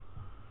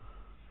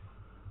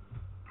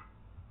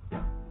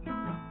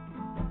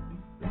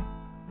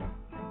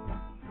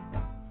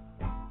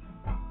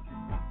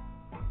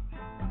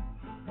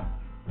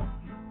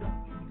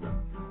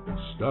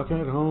stuck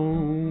at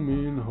home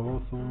in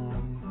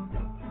Hawthorne.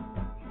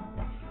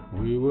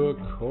 We were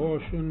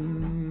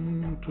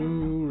cautioned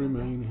to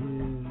remain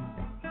here.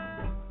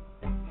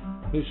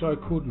 This I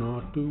could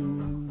not do.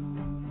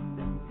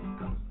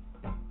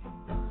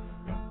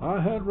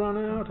 I had run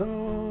out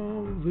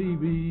of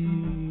VB.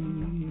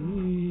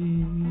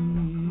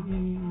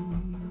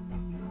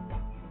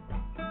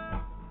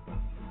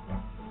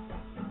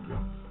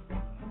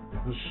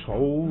 The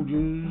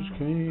soldiers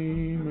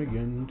came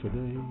again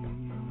today,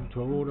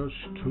 told us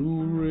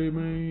to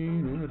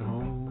remain at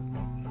home,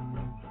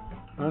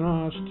 and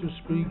asked to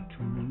speak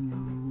to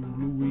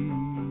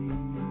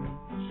Louise.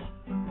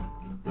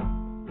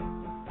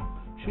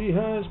 She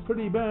has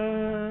pretty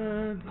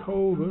bad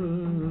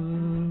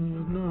COVID-19.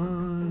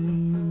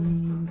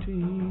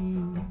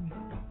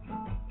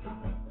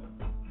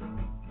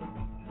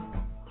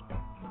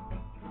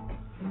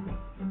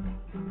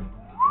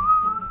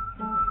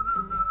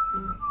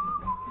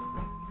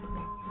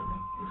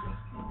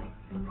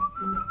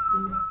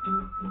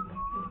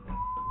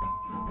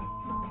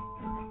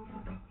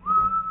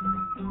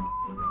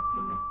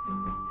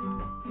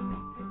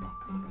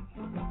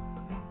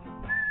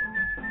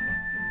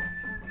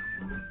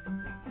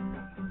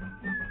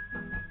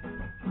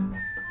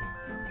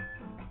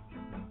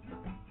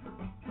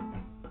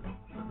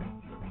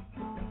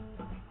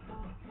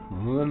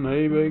 The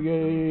neighbor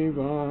gave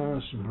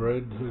us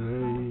bread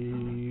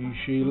today.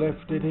 She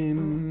left it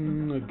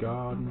in the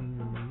garden.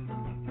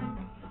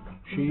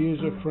 She is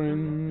a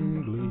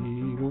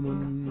friendly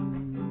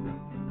woman.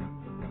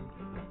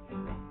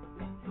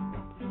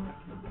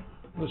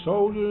 The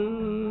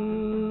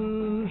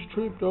soldiers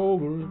tripped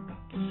over it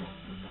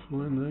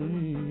when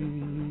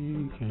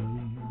they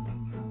came.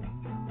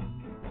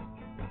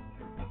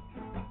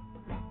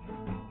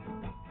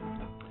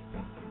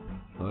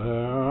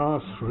 There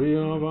are 3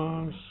 of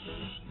us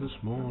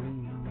this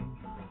morning,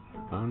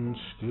 and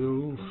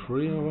still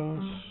 3 of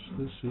us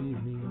this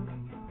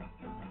evening,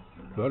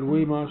 but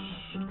we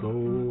must go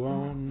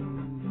on.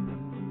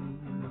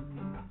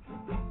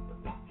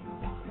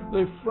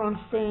 The front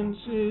fence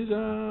is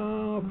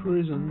our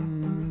prison.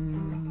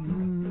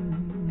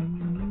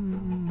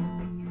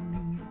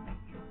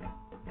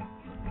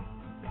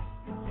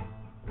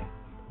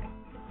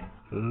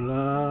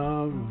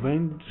 La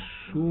vent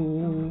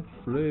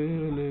souffle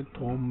les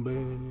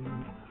tombes,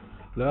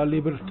 la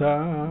libertà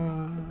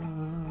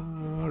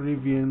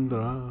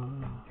reviendra,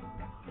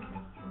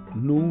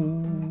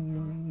 nous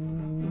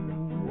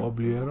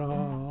oubliera.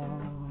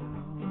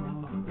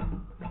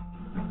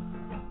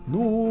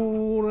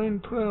 Nous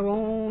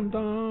rentrerons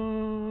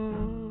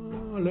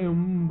dans le